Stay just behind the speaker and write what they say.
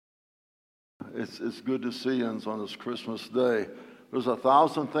It's good to see you on this Christmas day. There's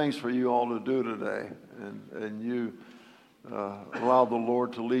 1,000 things for you all to do today, and you allow the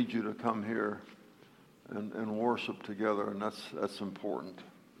Lord to lead you to come here and worship together, and that's important.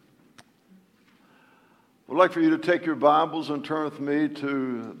 I'd like for you to take your Bibles and turn with me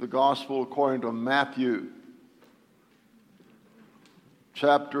to the Gospel according to Matthew,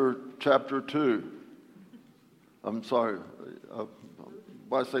 chapter 2. I'm sorry.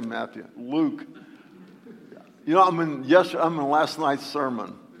 Why did I say Matthew? Luke. You know, I'm in last night's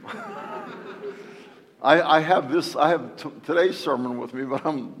sermon. I have today's sermon with me, but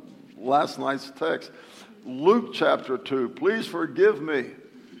I'm last night's text. Luke chapter 2. Please forgive me.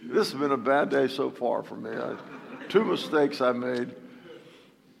 This has been a bad day so far for me. 2 mistakes I made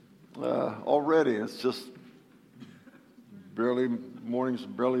already. It's just morning's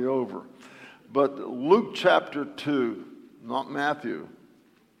barely over. But Luke chapter 2, not Matthew.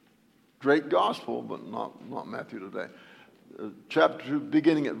 Great gospel, but not Matthew today. Chapter 2,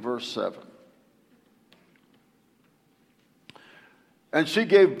 beginning at verse 7. And she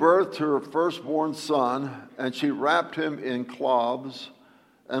gave birth to her firstborn son, and she wrapped him in cloths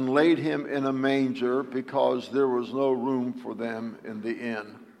and laid him in a manger because there was no room for them in the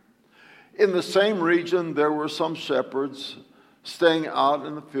inn. In the same region there were some shepherds staying out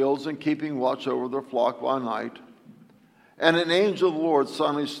in the fields and keeping watch over their flock by night. And an angel of the Lord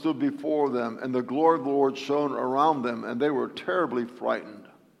suddenly stood before them, and the glory of the Lord shone around them, and they were terribly frightened.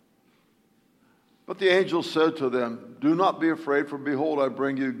 But the angel said to them, "Do not be afraid, for behold, I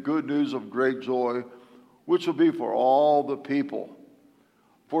bring you good news of great joy, which will be for all the people.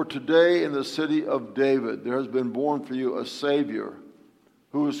 For today in the city of David there has been born for you a Savior,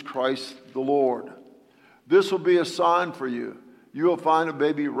 who is Christ the Lord. This will be a sign for you. You will find a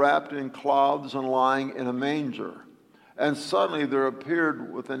baby wrapped in cloths and lying in a manger." And suddenly there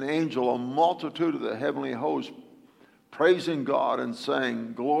appeared with an angel a multitude of the heavenly host, praising God and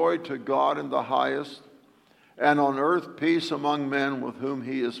saying, "Glory to God in the highest, and on earth peace among men with whom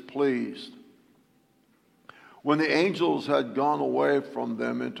he is pleased." When the angels had gone away from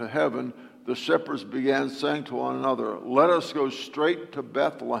them into heaven, the shepherds began saying to one another, "Let us go straight to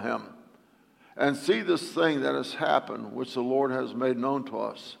Bethlehem and see this thing that has happened, which the Lord has made known to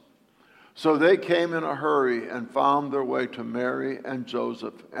us." So they came in a hurry and found their way to Mary and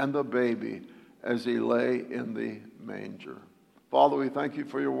Joseph and the baby as he lay in the manger. Father, we thank you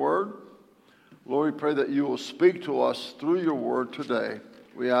for your word. Lord, we pray that you will speak to us through your word today.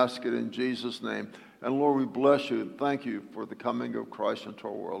 We ask it in Jesus' name. And Lord, we bless you and thank you for the coming of Christ into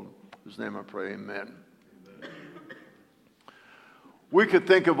our world. In his name I pray, amen. We could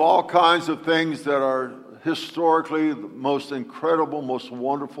think of all kinds of things that are historically the most incredible, most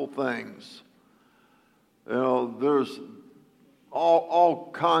wonderful things. You know, there's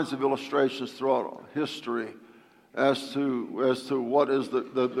all kinds of illustrations throughout history as to what is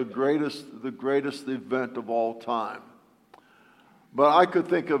the greatest event of all time. But I could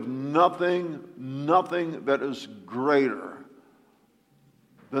think of nothing that is greater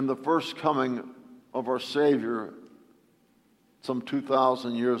than the first coming of our Savior some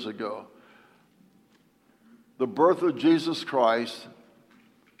 2,000 years ago. The birth of Jesus Christ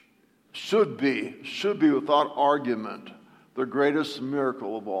should be without argument the greatest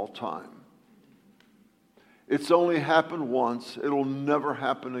miracle of all time. It's only happened once. It'll never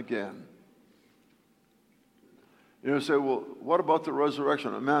happen again. You say, well, what about the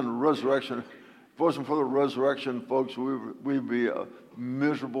resurrection? Man, resurrection, if it wasn't for the resurrection, folks, we'd be a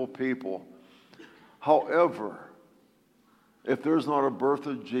miserable people. However, if there's not a birth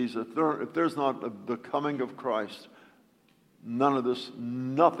of Jesus, if there's not the coming of Christ,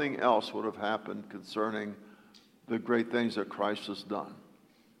 nothing else would have happened concerning the great things that Christ has done.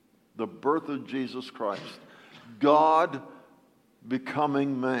 The birth of Jesus Christ. God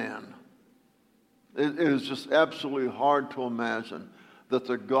becoming man. It is just absolutely hard to imagine that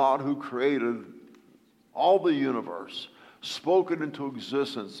the God who created all the universe, spoke it into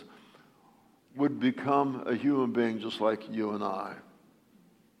existence, would become a human being just like you and I.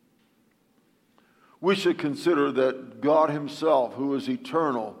 We should consider that God himself, who is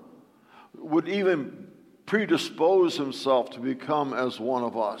eternal, would even predispose himself to become as one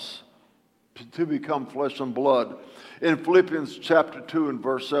of us, to become flesh and blood. In Philippians chapter 2 and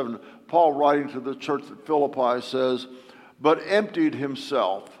verse 7, Paul, writing to the church at Philippi, says, "But emptied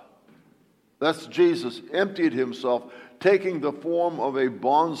himself," that's Jesus, emptied himself, taking the form of a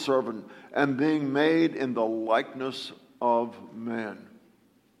bondservant and being made in the likeness of men.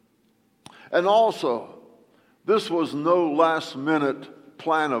 And also, this was no last-minute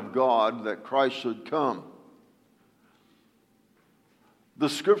plan of God that Christ should come. The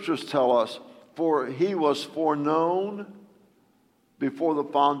scriptures tell us For he was foreknown before the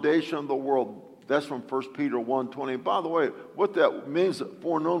foundation of the world. That's from 1 Peter 1:20. By the way, what that means,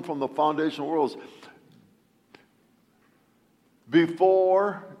 foreknown from the foundation of the world, is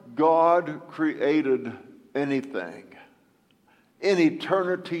before God created anything, in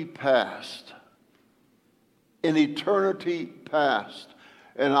eternity past. In eternity past.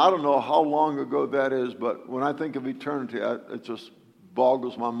 And I don't know how long ago that is, but when I think of eternity, it just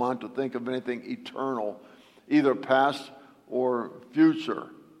boggles my mind to think of anything eternal, either past or future.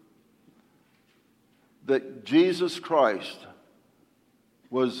 That Jesus Christ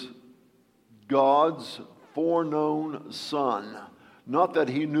was God's foreknown Son. Not that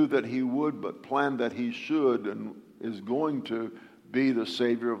he knew that he would, but planned that he should and is going to be the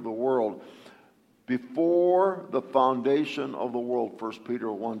Savior of the world. Before the foundation of the world, 1 Peter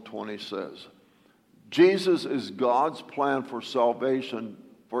 1:20 says. Jesus is God's plan for salvation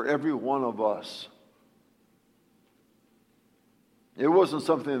for every one of us. It wasn't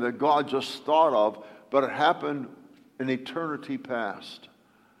something that God just thought of, but it happened in eternity past.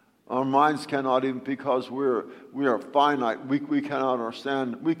 Our minds cannot even, because we are finite, we cannot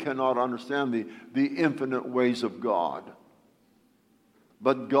understand the infinite ways of God.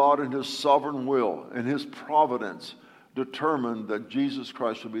 But God in his sovereign will and his providence determined that Jesus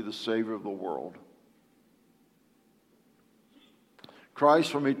Christ would be the Savior of the world.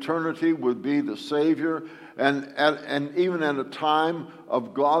 Christ from eternity would be the Savior, and even at a time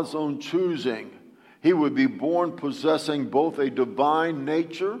of God's own choosing, he would be born possessing both a divine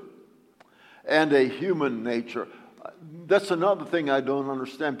nature and a human nature. That's another thing I don't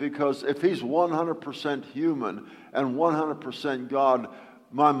understand, because if he's 100% human and 100% God,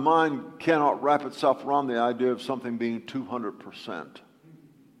 my mind cannot wrap itself around the idea of something being 200%.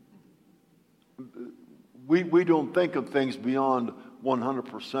 We don't think of things beyond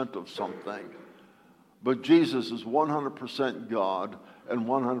 100% of something. But Jesus is 100% God and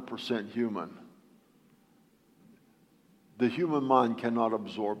 100% human. The human mind cannot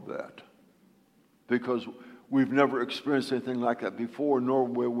absorb that, because we've never experienced anything like that before, nor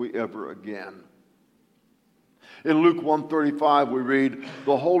will we ever again. In Luke 1:35 we read,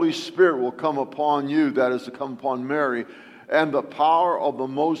 "The Holy Spirit will come upon you," that is to come upon Mary, "and the power of the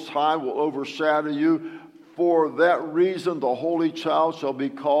Most High will overshadow you. For that reason the Holy Child shall be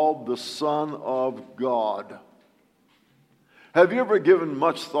called the Son of God." Have you ever given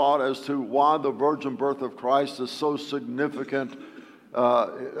much thought as to why the virgin birth of Christ is so significant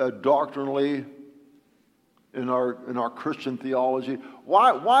doctrinally in our Christian theology?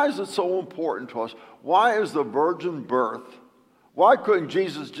 Why is it so important to us? Why is the virgin birth? Why couldn't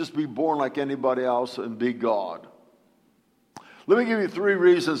Jesus just be born like anybody else and be God? Let me give you 3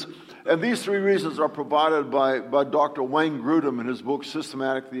 reasons, and these 3 reasons are provided by Dr. Wayne Grudem in his book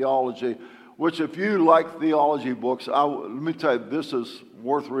Systematic Theology, which, if you like theology books, let me tell you, this is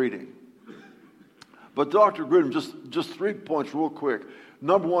worth reading. But Dr. Grudem, just 3 points real quick.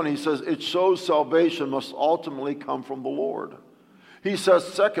 Number 1, he says, it shows salvation must ultimately come from the Lord. He says,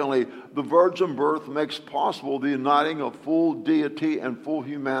 secondly, the virgin birth makes possible the uniting of full deity and full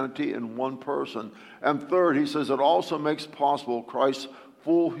humanity in one person. And third, he says, it also makes possible Christ's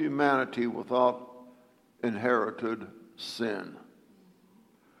full humanity without inherited sin.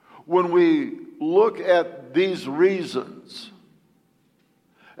 When we look at these reasons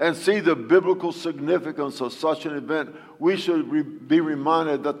and see the biblical significance of such an event, we should be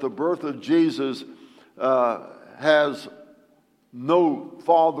reminded that the birth of Jesus has no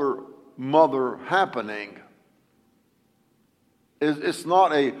father, mother happening. It's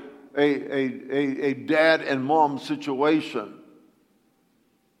not a dad and mom situation.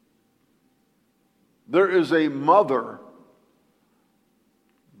 There is a mother,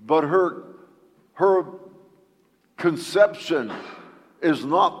 but her conception is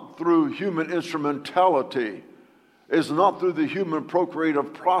not through human instrumentality, is not through the human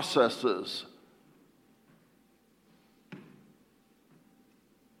procreative processes.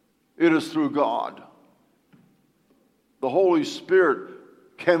 It is through God. The Holy Spirit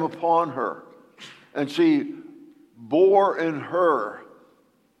came upon her, and she bore in her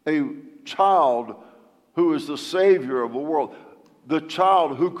a child who is the Savior of the world, the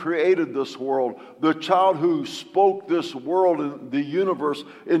child who created this world, the child who spoke this world and the universe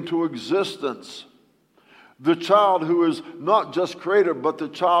into existence, the child who is not just creator, but the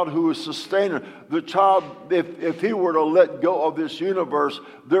child who is sustainer. The child, if he were to let go of this universe,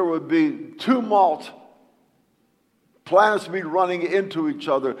 there would be tumult, planets be running into each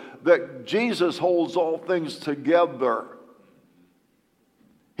other, that Jesus holds all things together.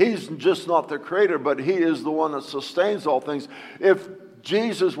 He's just not the creator, but he is the one that sustains all things. If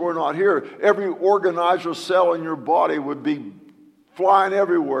Jesus were not here, every organizer cell in your body would be flying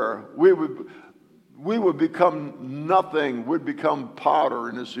everywhere. We would become nothing. We'd become powder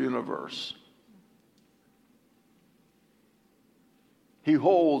in this universe. He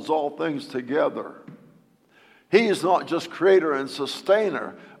holds all things together. He is not just creator and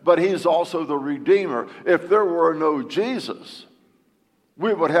sustainer, but he's also the redeemer. If there were no Jesus,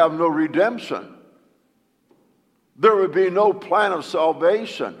 we would have no redemption. There would be no plan of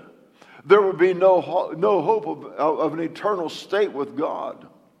salvation. There would be no hope of an eternal state with God.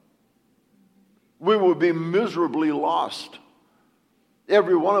 We would be miserably lost.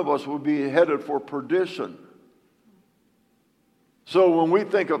 Every one of us would be headed for perdition. So when we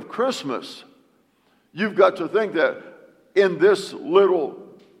think of Christmas, you've got to think that in this little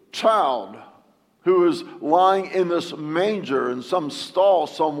child who is lying in this manger in some stall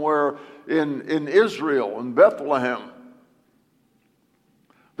somewhere in Israel, in Bethlehem,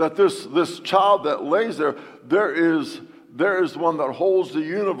 that this child that lays there, there is one that holds the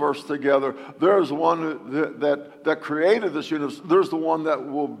universe together. There's one that created this universe. There's the one that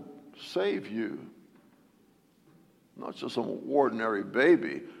will save you. Not just some ordinary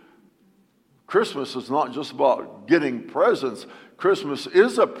baby. Christmas is not just about getting presents. Christmas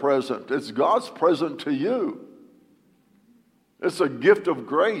is a present. It's God's present to you. It's a gift of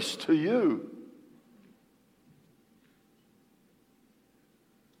grace to you.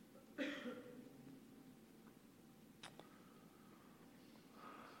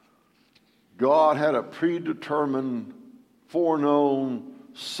 God had a predetermined, foreknown,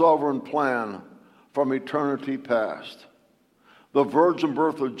 sovereign plan from eternity past. The virgin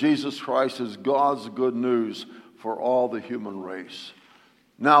birth of Jesus Christ is God's good news for all the human race.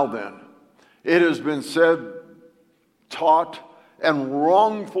 Now then, it has been said, taught, and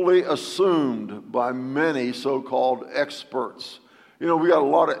wrongfully assumed by many so-called experts. You know, we got a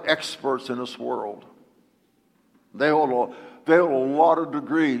lot of experts in this world. They hold a lot of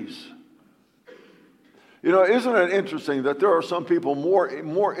degrees. You know, isn't it interesting that there are some people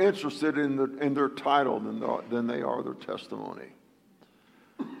more interested in their title than they are their testimony?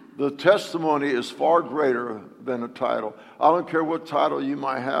 The testimony is far greater than a title. I don't care what title you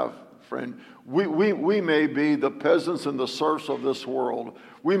might have, friend. We may be the peasants and the serfs of this world.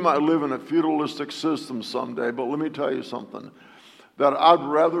 We might live in a feudalistic system someday, but let me tell you something, that I'd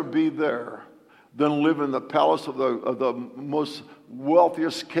rather be there than live in the palace of the most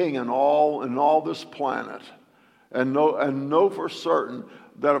wealthiest king in all this planet, and know for certain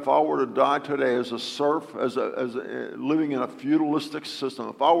that if I were to die today as a serf, as living in a feudalistic system,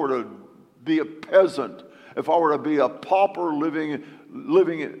 if I were to be a peasant, if I were to be a pauper living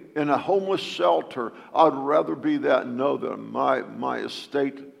in a homeless shelter, I'd rather be that and know that my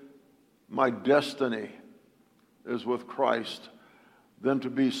estate, my destiny is with Christ, than to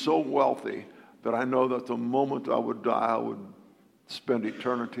be so wealthy that I know that the moment I would die, I would spend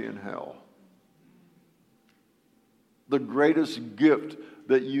eternity in hell. The greatest gift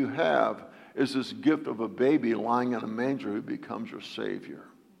that you have is this gift of a baby lying in a manger who becomes your Savior.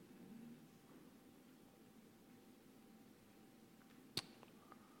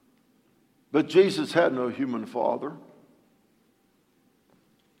 But Jesus had no human father.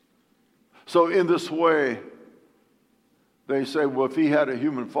 So in this way, they say, well, if he had a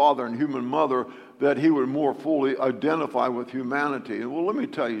human father and human mother, that he would more fully identify with humanity. Well, let me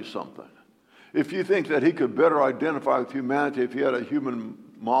tell you something. If you think that he could better identify with humanity if he had a human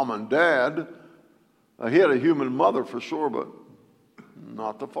mom and dad, he had a human mother for sure, but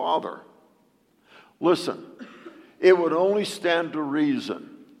not the father. Listen, it would only stand to reason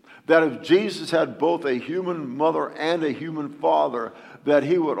that if Jesus had both a human mother and a human father, that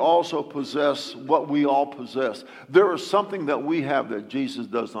he would also possess what we all possess. There is something that we have that Jesus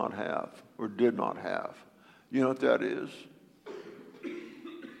does not have or did not have. You know what that is?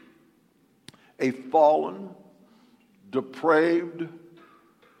 A fallen, depraved,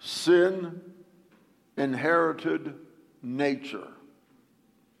 sin-inherited nature.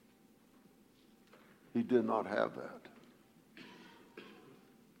 He did not have that.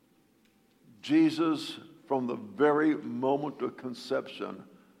 Jesus, from the very moment of conception,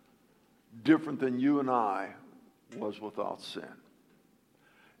 different than you and I, was without sin.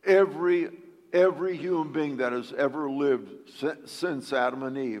 Every human being that has ever lived since Adam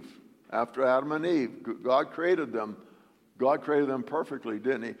and Eve, after Adam and Eve, God created them perfectly,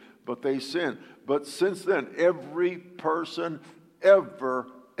 didn't he? But they sinned. But since then, every person ever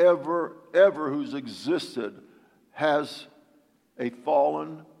who's existed has a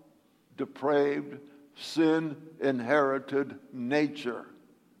fallen, depraved, sin-inherited nature.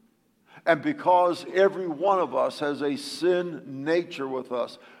 And because every one of us has a sin nature with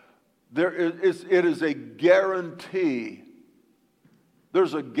us, it is a guarantee.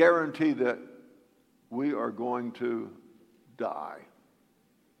 There's a guarantee that we are going to die.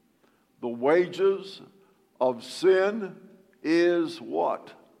 The wages of sin is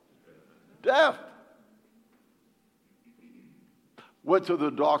what? Death. Went to the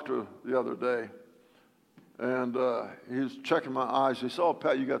doctor the other day, and he was checking my eyes. He said, "Oh,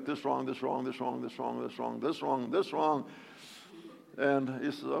 Pat, you got this wrong, this wrong, this wrong, this wrong, this wrong, this wrong, this wrong." And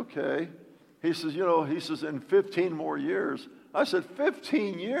he says, "Okay." He says, he says, "In 15 more years." I said,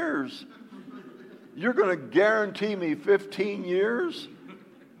 15 years? You're going to guarantee me 15 years?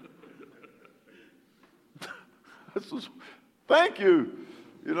 I says, "Thank you."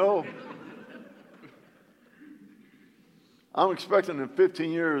 I'm expecting in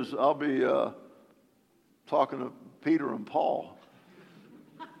 15 years I'll be talking to Peter and Paul.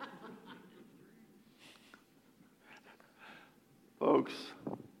 Folks,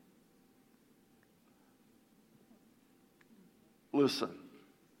 listen.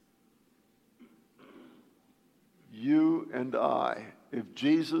 You and I, if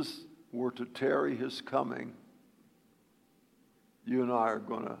Jesus were to tarry his coming, you and I are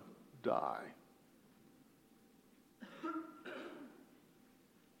going to die.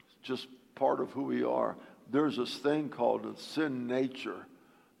 It's just part of who we are. There's this thing called the sin nature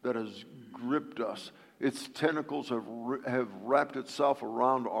that has gripped us. Its tentacles have wrapped itself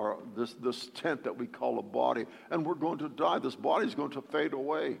around this tent that we call a body, and we're going to die. This body's going to fade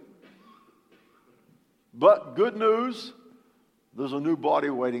away. But good news, there's a new body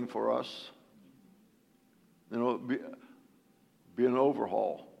waiting for us. Be an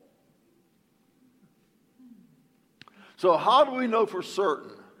overhaul. So how do we know for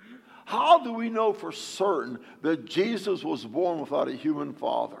certain? How do we know for certain that Jesus was born without a human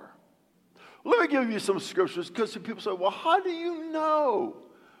father? Let me give you some scriptures, because people say, "Well, how do you know?"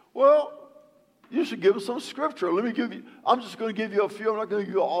 Well, you should give them some scripture. I'm just going to give you a few. I'm not going to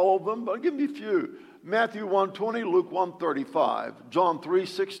give you all of them, but I'll give you a few. Matthew 1:20, Luke 1:35, John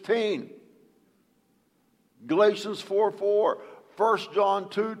 3:16, Galatians 4:4, 1 John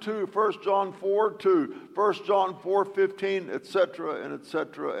 2:2, 1 John 4:2, 1 John 4:15, etc., and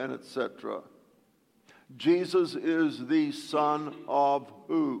etc., and etc. Jesus is the Son of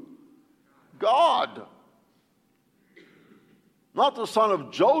who? God. Not the son of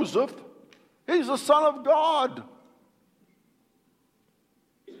Joseph. He's the Son of God.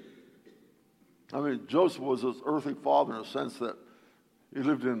 I mean, Joseph was his earthly father in a sense that he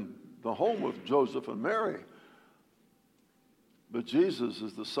lived in the home of Joseph and Mary. But Jesus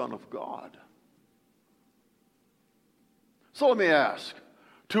is the Son of God. So let me ask,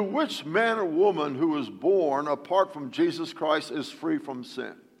 to which man or woman who is born apart from Jesus Christ is free from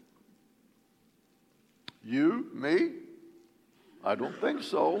sin? You? Me? I don't think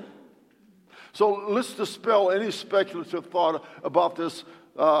so. So let's dispel any speculative thought about this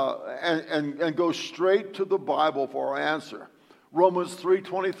and go straight to the Bible for our answer. Romans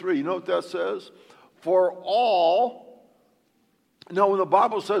 3:23, you know what that says? For all, now when the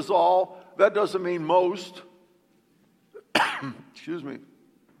Bible says all, that doesn't mean most. Excuse me.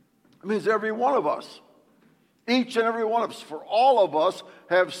 It means every one of us. Each and every one of us. For all of us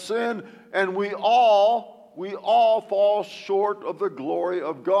have sinned, and we all fall short of the glory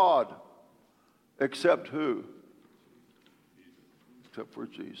of God. Except who? Except for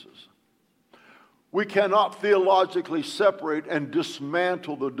Jesus. We cannot theologically separate and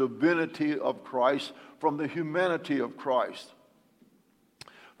dismantle the divinity of Christ from the humanity of Christ.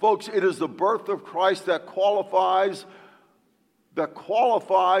 Folks, it is the birth of Christ that qualifies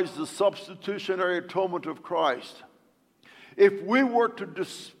the substitutionary atonement of Christ. If we were to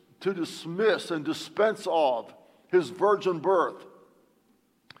dismiss and dispense of his virgin birth,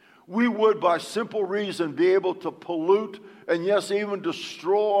 we would, by simple reason, be able to pollute and, yes, even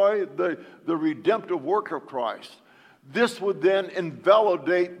destroy the redemptive work of Christ. This would then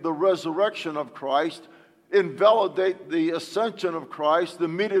invalidate the resurrection of Christ, invalidate the ascension of Christ, the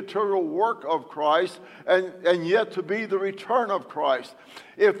mediatorial work of Christ, and yet to be the return of Christ.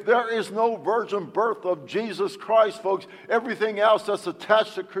 If there is no virgin birth of Jesus Christ, folks, everything else that's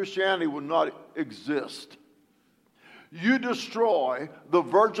attached to Christianity would not exist. You destroy the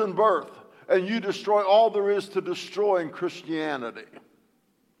virgin birth, and you destroy all there is to destroy in Christianity.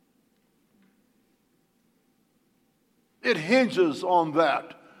 It hinges on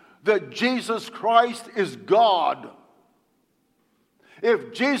that Jesus Christ is God.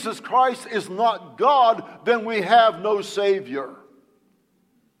 If Jesus Christ is not God, then we have no Savior.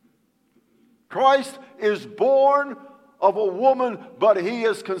 Christ is born of a woman, but he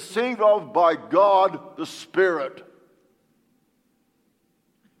is conceived of by God the Spirit.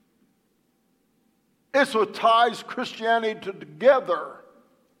 It's what ties Christianity together.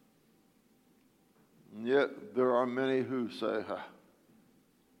 And yet there are many who say,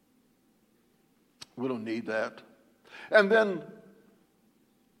 we don't need that. And then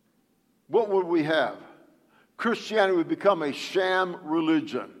what would we have? Christianity would become a sham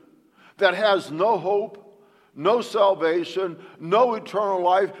religion that has no hope, no salvation, no eternal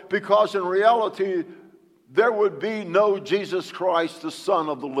life, because in reality there would be no Jesus Christ, the Son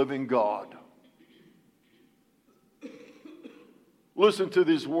of the living God. Listen to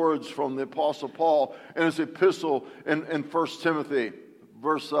these words from the Apostle Paul in his epistle in 1 Timothy,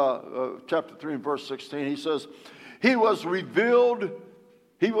 chapter 3 and verse 16. He says, He was revealed,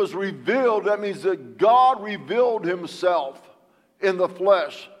 that means that God revealed himself in the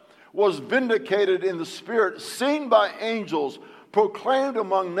flesh, was vindicated in the Spirit, seen by angels, proclaimed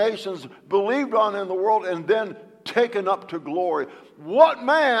among nations, believed on in the world, and then taken up to glory. What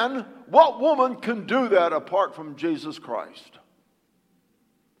man, what woman can do that apart from Jesus Christ?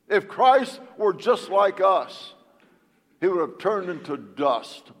 If Christ were just like us, he would have turned into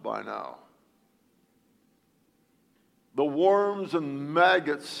dust by now. The worms and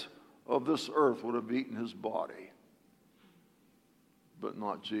maggots of this earth would have eaten his body, but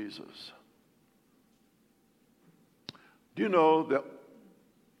not Jesus. Do you know that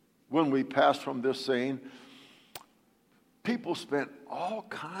when we passed from this scene, people spent all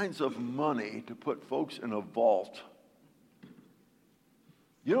kinds of money to put folks in a vault?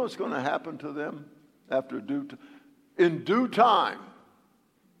 You know what's going to happen to them after in due time?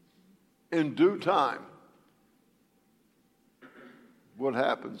 In due time, what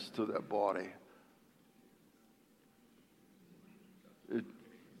happens to that body? It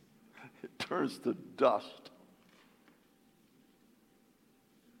turns to dust.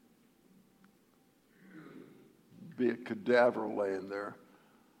 Be a cadaver laying there.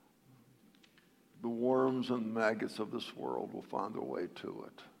 The worms and maggots of this world will find their way to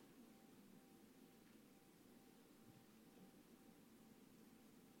it.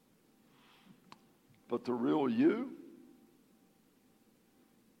 But the real you,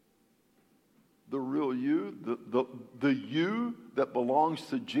 the you that belongs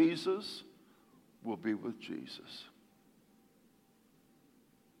to Jesus will be with Jesus.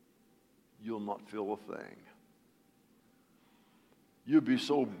 You'll not feel a thing. You'd be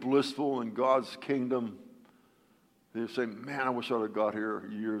so blissful in God's kingdom, you'd say, man, I wish I'd have got here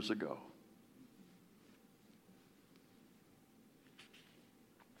years ago.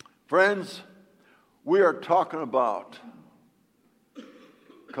 Friends, we are talking about,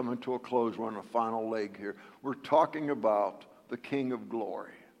 coming to a close, we're on a final leg here. We're talking about the King of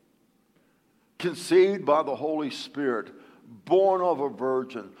Glory. Conceived by the Holy Spirit, born of a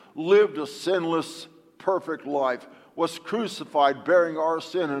virgin, lived a sinless, perfect life, was crucified bearing our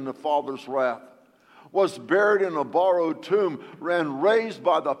sin and the Father's wrath, was buried in a borrowed tomb, and raised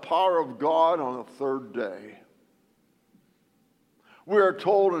by the power of God on the third day. We are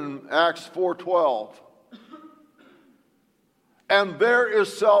told in Acts 4:12, and there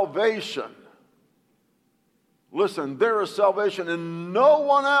is salvation. Listen, there is salvation in no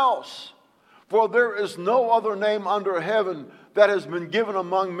one else, for there is no other name under heaven that has been given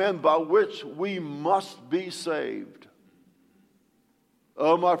among men by which we must be saved.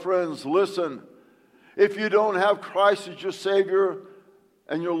 Oh, my friends, listen. If you don't have Christ as your Savior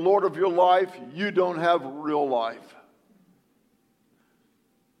and your Lord of your life, you don't have real life.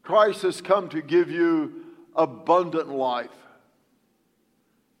 Christ has come to give you abundant life.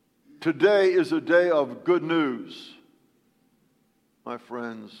 Today is a day of good news. My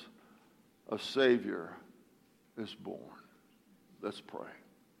friends, a Savior is born. Let's pray.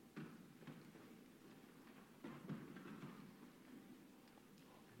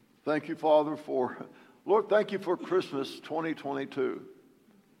 Thank you, Father, Lord, thank you for Christmas 2022.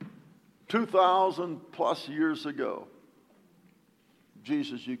 2,000 plus years ago,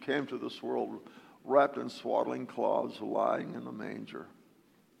 Jesus, you came to this world wrapped in swaddling cloths, lying in a manger.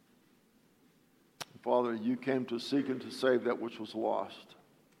 Father, you came to seek and to save that which was lost.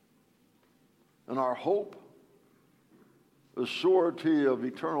 And our hope, the surety of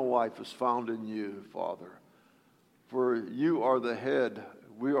eternal life is found in you, Father. For you are the head.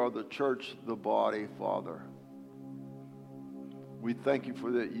 We are the church, the body, Father. We thank you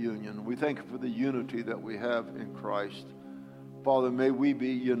for that union. We thank you for the unity that we have in Christ. Father, may we be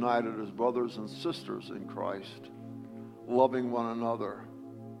united as brothers and sisters in Christ, loving one another,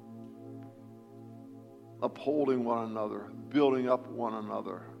 upholding one another, building up one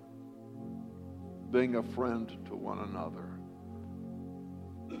another. being a friend to one another.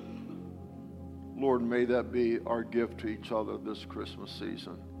 Lord, may that be our gift to each other this Christmas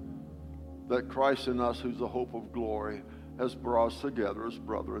season. That Christ in us, who's the hope of glory, has brought us together as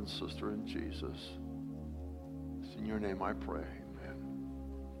brother and sister in Jesus. It's in your name I pray.